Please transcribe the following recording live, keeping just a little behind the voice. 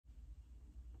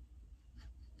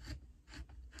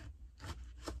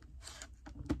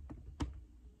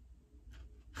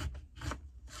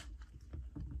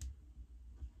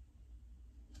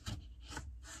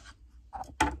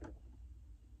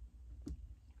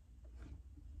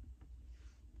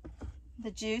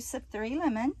the juice of 3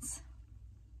 lemons.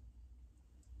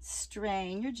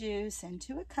 Strain your juice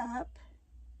into a cup.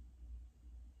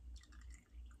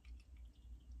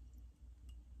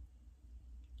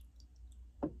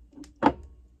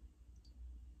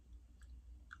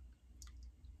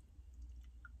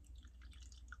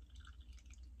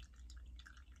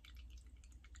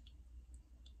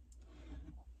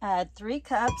 Add 3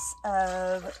 cups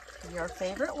of your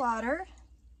favorite water.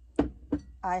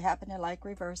 I happen to like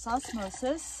reverse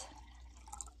osmosis.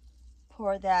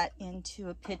 Pour that into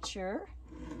a pitcher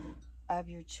of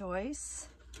your choice.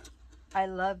 I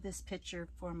love this pitcher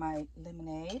for my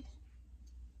lemonade.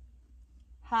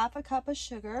 Half a cup of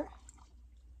sugar.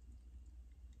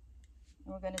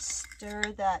 And we're going to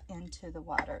stir that into the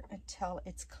water until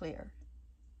it's clear.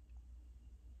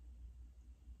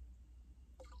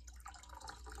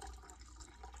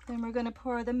 Then we're going to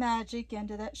pour the magic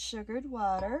into that sugared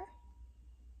water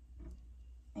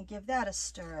and give that a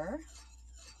stir.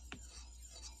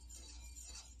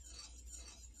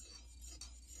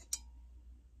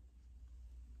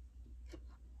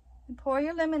 And pour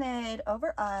your lemonade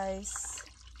over ice.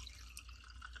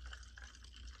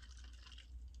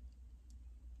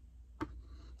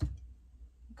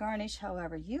 Garnish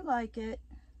however you like it.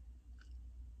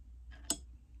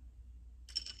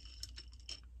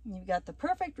 You've got the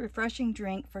perfect refreshing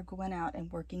drink for going out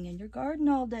and working in your garden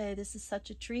all day. This is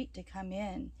such a treat to come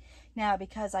in. Now,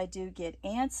 because I do get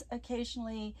ants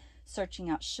occasionally searching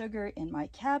out sugar in my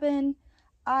cabin,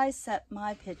 I set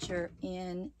my pitcher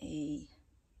in a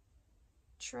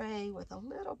tray with a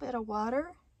little bit of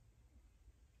water.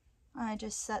 I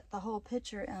just set the whole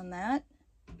pitcher on that,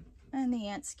 and the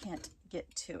ants can't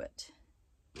get to it.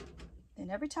 Then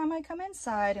every time I come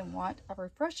inside and want a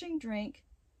refreshing drink,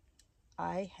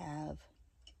 I have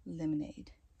lemonade,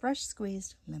 fresh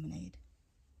squeezed lemonade.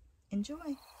 Enjoy.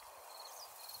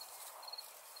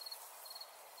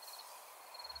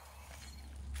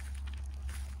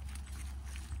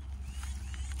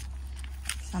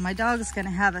 So my dog is going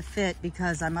to have a fit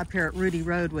because I'm up here at Rudy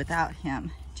Road without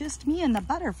him. Just me and the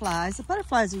butterflies. The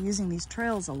butterflies are using these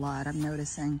trails a lot, I'm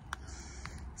noticing.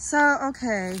 So,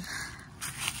 okay,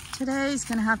 today's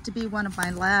going to have to be one of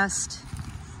my last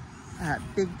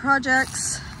big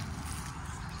projects.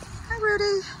 Hi,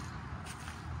 Rudy.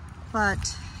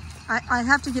 But I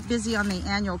have to get busy on the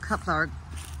annual cut flower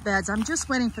beds. I'm just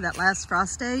waiting for that last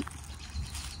frost date.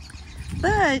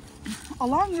 But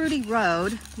along Rudy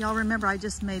Road, y'all remember I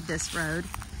just made this road.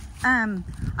 I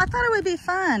thought it would be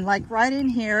fun, like right in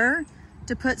here,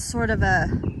 to put sort of a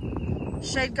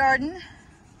shade garden.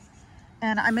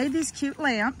 And I made these cute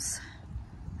lamps.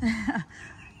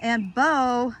 And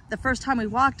Bo, the first time we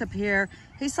walked up here,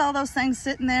 he saw those things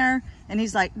sitting there and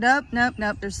he's like, nope, nope,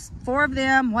 nope. There's 4 of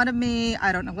them, 1 of me.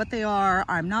 I don't know what they are.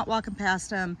 I'm not walking past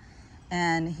them.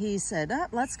 And he said, oh,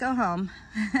 let's go home.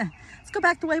 Let's go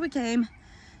back the way we came.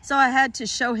 So I had to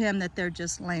show him that they're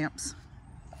just lamps.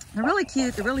 They're really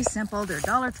cute. They're really simple. They're a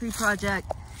Dollar Tree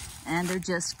project. And they're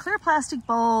just clear plastic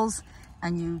bowls.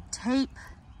 And you tape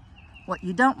what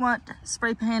you don't want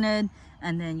spray painted.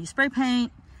 And then you spray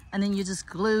paint. And then you just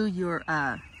glue your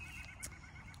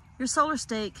solar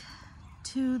stake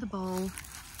to the bowl.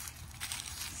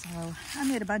 So I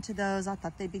made a bunch of those. I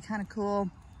thought they'd be kind of cool.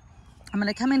 I'm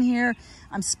gonna come in here.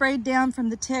 I'm sprayed down from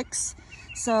the ticks.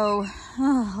 So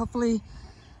hopefully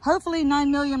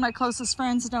 9 million of my closest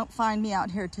friends don't find me out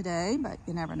here today, but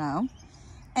you never know.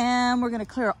 And we're gonna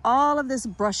clear all of this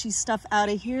brushy stuff out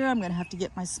of here. I'm gonna have to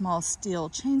get my small steel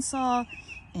chainsaw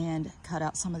and cut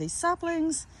out some of these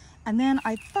saplings. And then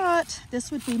I thought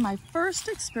this would be my first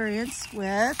experience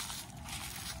with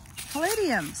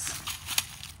caladiums.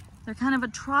 They're kind of a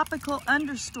tropical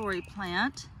understory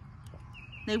plant.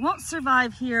 They won't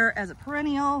survive here as a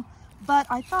perennial, but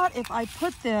I thought if I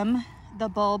put them, the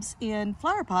bulbs, in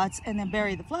flower pots and then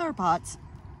bury the flower pots,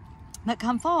 that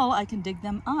come fall, I can dig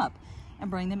them up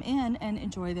and bring them in and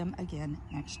enjoy them again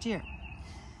next year.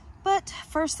 But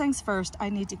first things first, I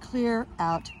need to clear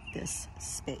out this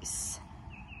space.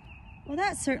 Well,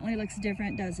 that certainly looks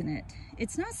different, doesn't it?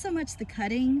 It's not so much the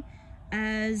cutting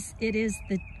as it is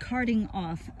the carting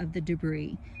off of the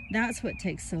debris. That's what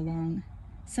takes so long.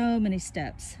 So many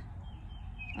steps.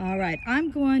 All right,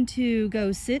 I'm going to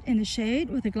go sit in the shade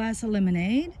with a glass of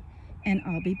lemonade, and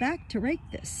I'll be back to rake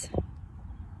this.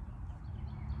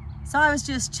 So I was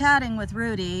just chatting with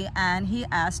Rudy, and he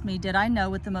asked me, did I know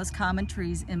what the most common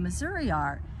trees in Missouri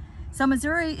are? So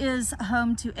Missouri is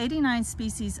home to 89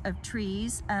 species of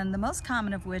trees, and the most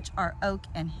common of which are oak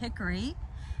and hickory.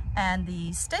 And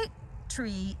the state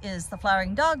tree is the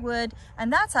flowering dogwood,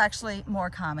 and that's actually more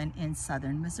common in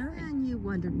southern Missouri. And you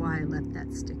wondered why I left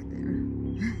that stick there.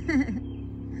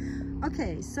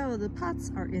 Okay, so the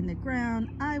pots are in the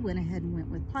ground. I went ahead and went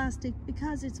with plastic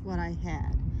because it's what I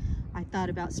had. I thought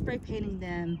about spray painting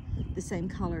them the same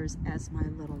colors as my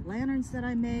little lanterns that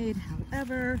I made.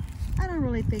 However, I don't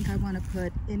really think I want to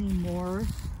put any more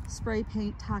spray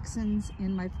paint toxins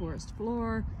in my forest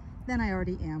floor than I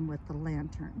already am with the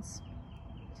lanterns.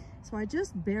 So I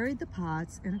just buried the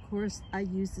pots, and of course I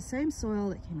used the same soil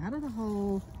that came out of the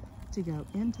hole to go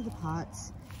into the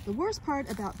pots. The worst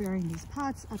part about burying these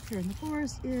pots up here in the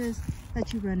forest is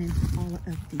that you run into all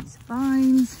of these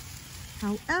vines.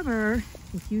 However,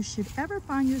 if you should ever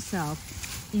find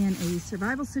yourself in a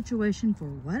survival situation for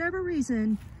whatever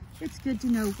reason, it's good to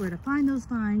know where to find those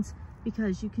vines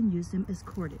because you can use them as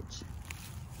cordage.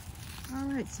 All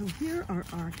right, so here are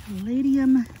our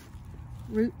caladium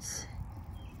roots,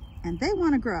 and they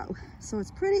want to grow. So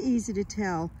it's pretty easy to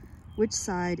tell which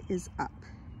side is up.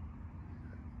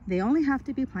 They only have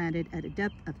to be planted at a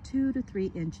depth of 2 to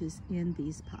 3 inches in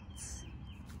these pots.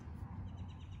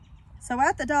 So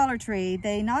at the Dollar Tree,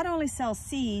 they not only sell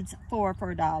seeds for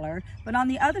 $1, but on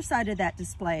the other side of that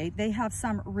display, they have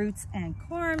some roots and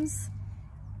corms,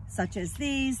 such as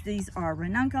these. These are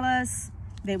ranunculus.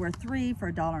 They were 3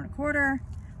 for $1.25.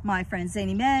 My friend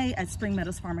Zany May at Spring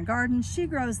Meadows Farm and Garden, she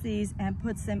grows these and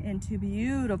puts them into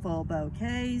beautiful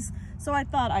bouquets. So I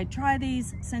thought I'd try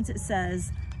these since it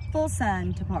says full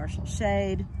sun to partial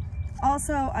shade.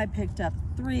 Also, I picked up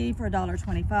 3 for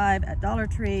 $1.25 at Dollar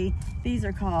Tree. These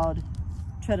are called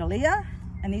Tredalia,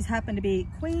 and these happen to be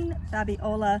Queen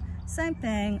Fabiola. Same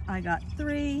thing, I got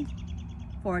 3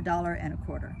 for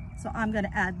 $1.25. So I'm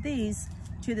gonna add these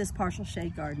to this partial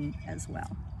shade garden as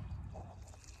well.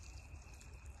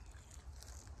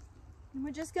 And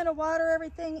we're just gonna water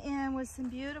everything in with some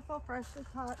beautiful freshly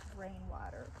caught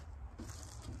rainwater.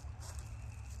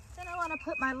 Then I want to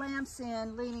put my lamps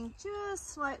in leaning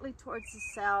just slightly towards the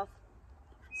south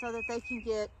so that they can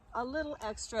get a little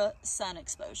extra sun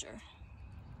exposure.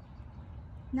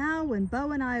 Now when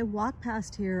Bo and I walk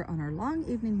past here on our long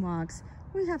evening walks,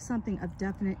 we have something of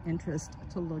definite interest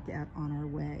to look at on our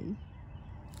way.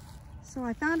 So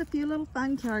I found a few little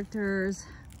fun characters,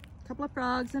 a couple of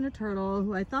frogs and a turtle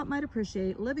who I thought might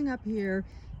appreciate living up here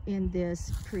in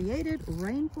this created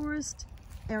rainforest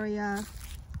area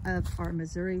of our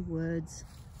Missouri woods.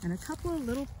 And a couple of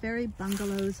little fairy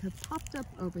bungalows have popped up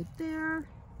over there.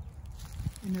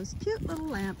 And those cute little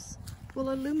lamps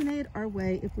will illuminate our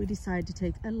way if we decide to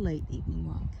take a late evening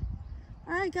walk.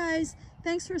 All right, guys,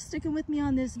 thanks for sticking with me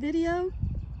on this video.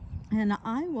 And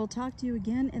I will talk to you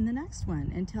again in the next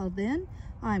one. Until then,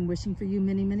 I'm wishing for you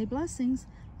many, many blessings,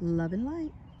 love and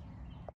light.